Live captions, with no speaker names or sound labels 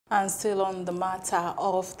And still on the matter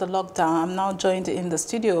of the lockdown, I'm now joined in the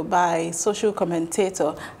studio by social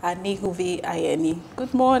commentator Anihuvi Ayeni.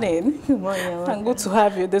 Good morning. Good morning. And good to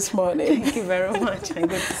have you this morning. Thank you very much, and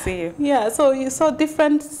good to see you. Yeah, so you saw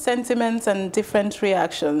different sentiments and different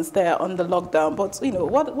reactions there on the lockdown. But, you know,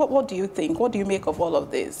 what do you think? What do you make of all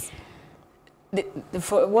of this?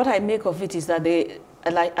 What I make of it is that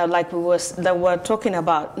we're talking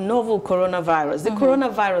about novel coronavirus. The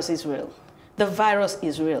coronavirus is real. The virus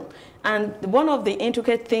is real. And one of the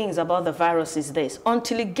intricate things about the virus is this: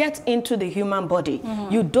 until it gets into the human body,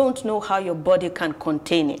 you don't know how your body can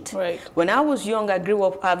contain it. Right. When I was young, I grew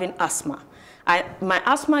up having asthma. My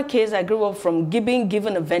asthma case, I grew up from being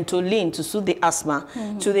given a Ventolin to soothe the asthma,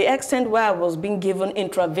 to the extent where I was being given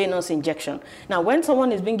intravenous injection. Now, when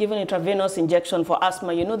someone is being given intravenous injection for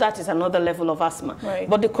asthma, you know that is another level of asthma. Right.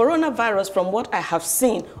 But the coronavirus, from what I have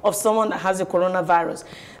seen of someone that has a coronavirus,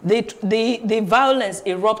 the violence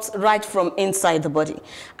erupts right from inside the body.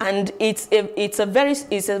 And it's a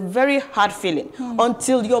very hard feeling.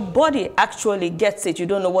 Until your body actually gets it, you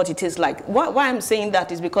don't know what it is like. Why I'm saying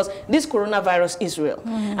that is because this coronavirus is real.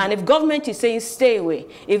 And if government is saying stay away,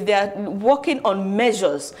 if they are working on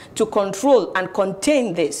measures to control and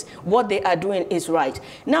contain this, what they are doing is right.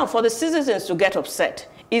 Now, for the citizens to get upset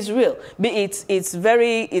is real.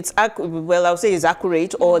 Well, I'll say it's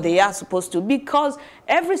accurate, or they are supposed to, because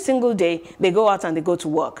every single day they go out and they go to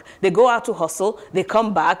work. They go out to hustle, they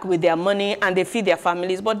come back with their money and they feed their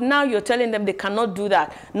families. But now you're telling them they cannot do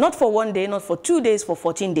that. Not for 1 day, not for 2 days, for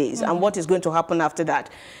 14 days. And what is going to happen after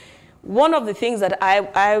that? One of the things that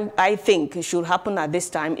I think should happen at this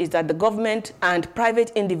time is that the government and private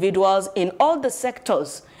individuals in all the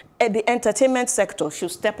sectors, the entertainment sector, should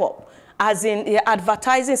step up, as in the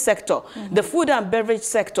advertising sector, the food and beverage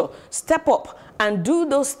sector, step up and do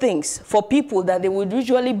those things for people that they would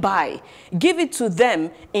usually buy. Give it to them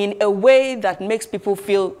in a way that makes people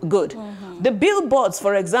feel good. The billboards,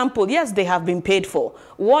 for example, yes, they have been paid for.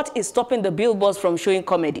 What is stopping the billboards from showing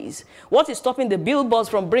comedies? What is stopping the billboards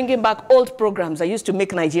from bringing back old programs that used to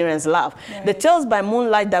make Nigerians laugh? Right. The Tales by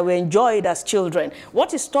Moonlight that we enjoyed as children.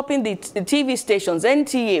 What is stopping the TV stations,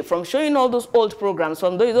 NTA, from showing all those old programs,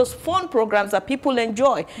 from those fun programs that people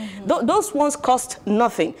enjoy? Those ones cost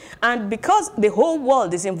nothing. And because the whole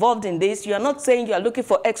world is involved in this, you are not saying you are looking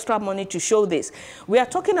for extra money to show this. We are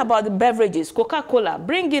talking about the beverages, Coca-Cola,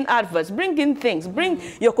 bring in adverts, bring in things, bring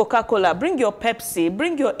your Coca-Cola, bring your Pepsi,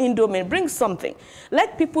 bring your Indomie, bring something.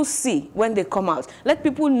 Let people see when they come out. Let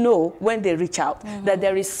people know when they reach out that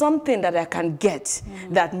there is something that I can get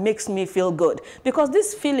that makes me feel good. Because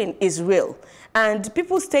this feeling is real. And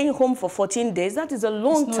people staying home for 14 days, that is a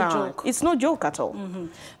long time. It's no joke at all.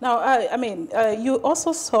 Now, I mean, you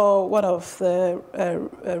also saw one of the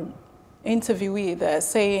interviewee there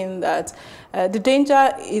saying that the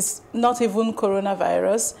danger is not even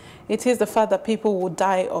coronavirus, it is the fact that people will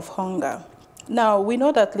die of hunger. Now, we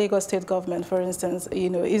know that Lagos State government, for instance,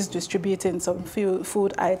 is distributing some few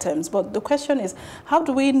food items. But the question is, how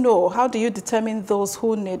do we know? How do you determine those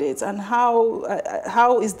who need it? And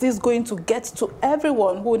how is this going to get to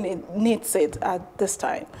everyone who needs it at this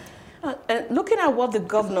time? Looking at what the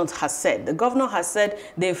governor has said, the governor has said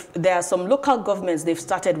there are some local governments they've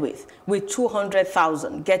started with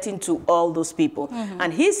 200,000 getting to all those people.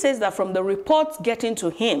 And he says that from the reports getting to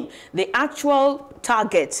him, the actual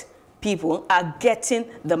target people are getting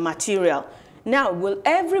the material. Now, will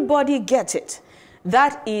everybody get it?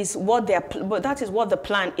 That is what the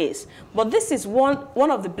plan is. But this is one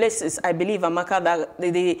of the places, I believe, Amaka, that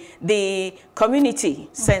the community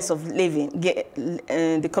sense of living,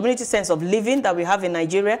 the community sense of living that we have in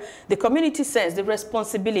Nigeria, the community sense, the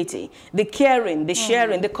responsibility, the caring, the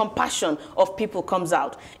sharing, the compassion of people comes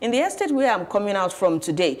out. In the estate where I'm coming out from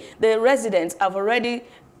today, the residents have already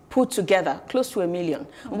put together close to 1 million.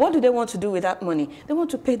 What do they want to do with that money? They want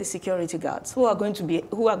to pay the security guards who are going to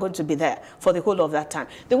be there for the whole of that time.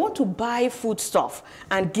 They want to buy food stuff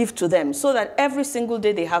and give to them so that every single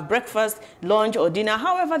day they have breakfast, lunch, or dinner,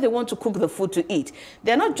 however they want to cook the food to eat.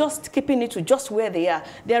 They're not just keeping it to just where they are.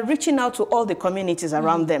 They're reaching out to all the communities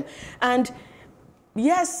around them. And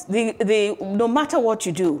yes, no matter what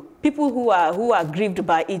you do, people who are aggrieved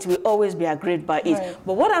by it will always be aggrieved by it. Right.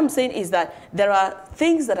 But what I'm saying is that there are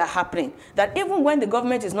things that are happening, that even when the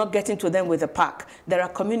government is not getting to them with a pack, there are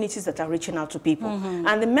communities that are reaching out to people.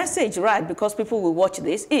 And the message, right, because people will watch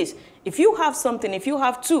this, is if you have something, if you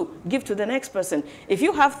have 2, give to the next person. If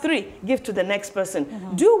you have 3, give to the next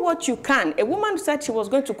person. Do what you can. A woman said she was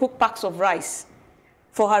going to cook packs of rice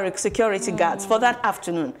for her security guards for that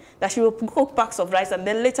afternoon, that she will cook packs of rice, and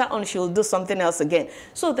then later on she will do something else again.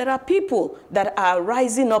 So there are people that are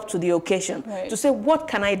rising up to the occasion to say, what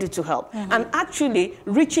can I do to help? And actually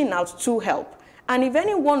reaching out to help. And if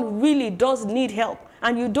anyone really does need help,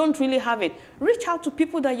 and you don't really have it, reach out to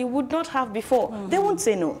people that you would not have before. They won't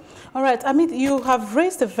say no. All right. I mean, you have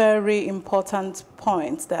raised a very important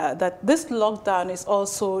point there, that this lockdown is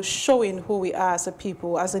also showing who we are as a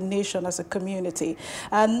people, as a nation, as a community.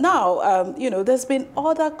 And now, you know, there's been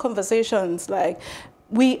other conversations like,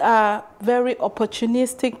 we are very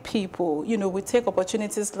opportunistic people. You know, we take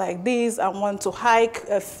opportunities like this and want to hike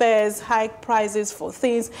fares, hike prices for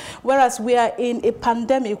things, whereas we are in a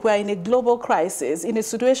pandemic, we are in a global crisis, in a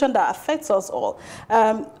situation that affects us all.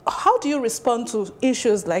 How do you respond to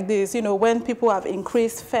issues like this? You know, when people have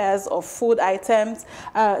increased fares of food items,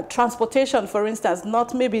 transportation, for instance,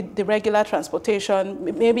 not maybe the regular transportation,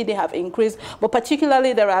 maybe they have increased, but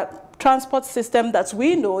particularly there are transport system that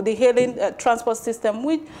we know, the hailing transport system,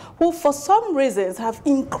 who for some reasons have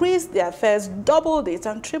increased their fares, doubled it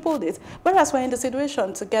and tripled it, whereas we're in the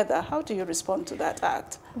situation together. How do you respond to that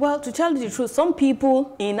act? Well, to tell you the truth, some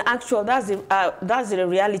people in actual, that's the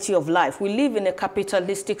reality of life. We live in a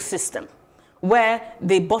capitalistic system where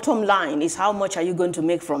the bottom line is how much are you going to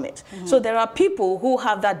make from it. So there are people who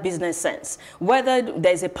have that business sense, whether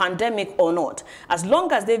there's a pandemic or not. As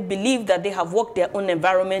long as they believe that they have worked their own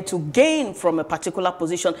environment to gain from a particular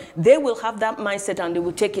position, they will have that mindset and they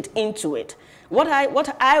will take it into it.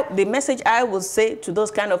 The message I will say to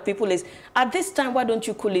those kind of people is, at this time, why don't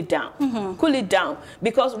you cool it down? Cool it down.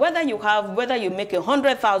 Because whether you make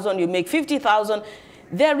 100,000, you make 50,000,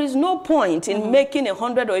 there is no point in making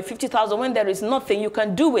 100 or 50,000 when there is nothing you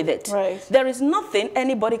can do with it. There is nothing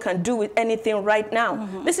anybody can do with anything right now.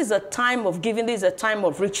 This is a time of giving. This is a time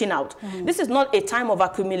of reaching out. This is not a time of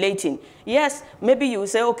accumulating. Yes, maybe you will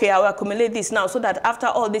say, okay, I will accumulate this now so that after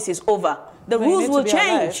all this is over, the rules will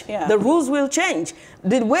change. The rules will change.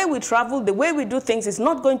 The way we travel, the way we do things is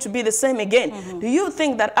not going to be the same again. Do you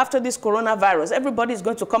think that after this coronavirus, everybody is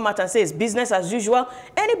going to come out and say it's business as usual?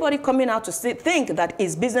 Anybody coming out to think that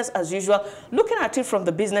it's business as usual, looking at it from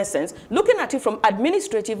the business sense, looking at it from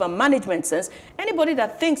administrative and management sense, anybody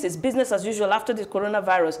that thinks it's business as usual after this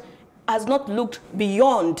coronavirus has not looked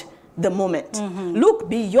beyond the moment. Look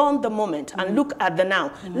beyond the moment and look at the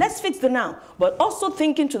now. Let's fix the now, but also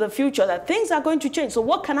think into the future that things are going to change. So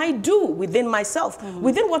what can I do within myself,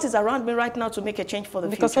 within what is around me right now to make a change for the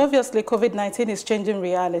future? Because obviously COVID-19 is changing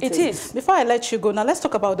reality. It is. Before I let you go, now let's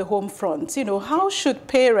talk about the home front. You know, how should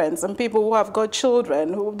parents and people who have got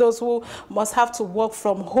children, those who must have to work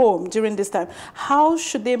from home during this time, how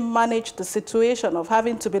should they manage the situation of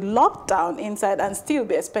having to be locked down inside and still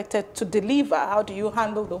be expected to deliver? How do you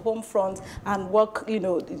handle the home front and work, you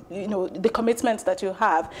know, the commitments that you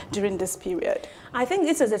have during this period? I think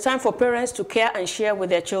this is a time for parents to care and share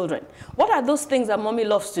with their children. What are those things that mommy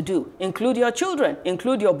loves to do? Include your children,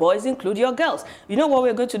 include your boys, include your girls. You know what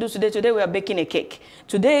we're going to do today? Today we are baking a cake.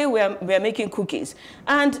 Today we are making cookies.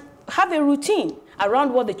 And have a routine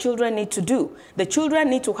around what the children need to do. The children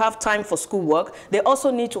need to have time for schoolwork. They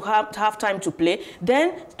also need to have time to play.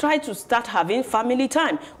 Then try to start having family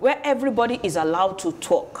time where everybody is allowed to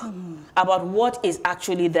talk about what is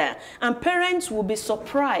actually there. And parents will be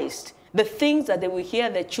surprised the things that they will hear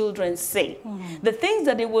their children say, the things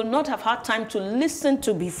that they will not have had time to listen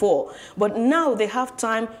to before. But now they have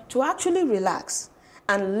time to actually relax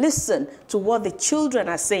and listen to what the children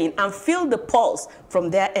are saying and feel the pulse from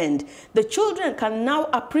their end. The children can now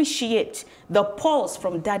appreciate the pulse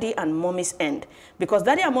from daddy and mommy's end, because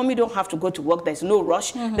daddy and mommy don't have to go to work. There's no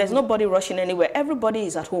rush. There's nobody rushing anywhere. Everybody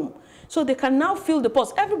is at home. So they can now feel the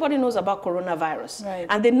pulse. Everybody knows about coronavirus,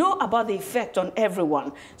 and they know about the effect on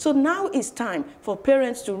everyone. So now it's time for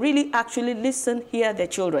parents to really actually listen, hear their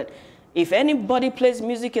children. If anybody plays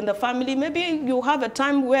music in the family, maybe you have a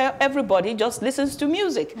time where everybody just listens to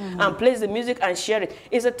music and plays the music and share it.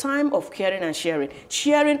 It's a time of caring and sharing.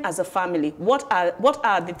 Sharing as a family. What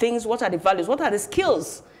are the things, what are the values, what are the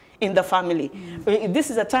skills in the family?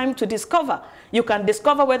 This is a time to discover. You can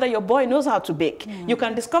discover whether your boy knows how to bake. You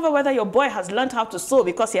can discover whether your boy has learned how to sew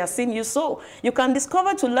because he has seen you sew. You can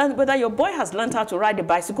discover to learn whether your boy has learned how to ride a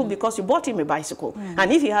bicycle because you bought him a bicycle.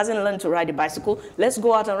 And if he hasn't learned to ride a bicycle, let's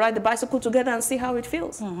go out and ride the bicycle together and see how it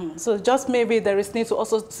feels. So just maybe there is need to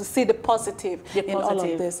also to see the positive in all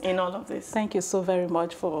of this. In all of this. Thank you so very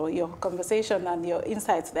much for your conversation and your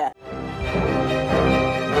insights there.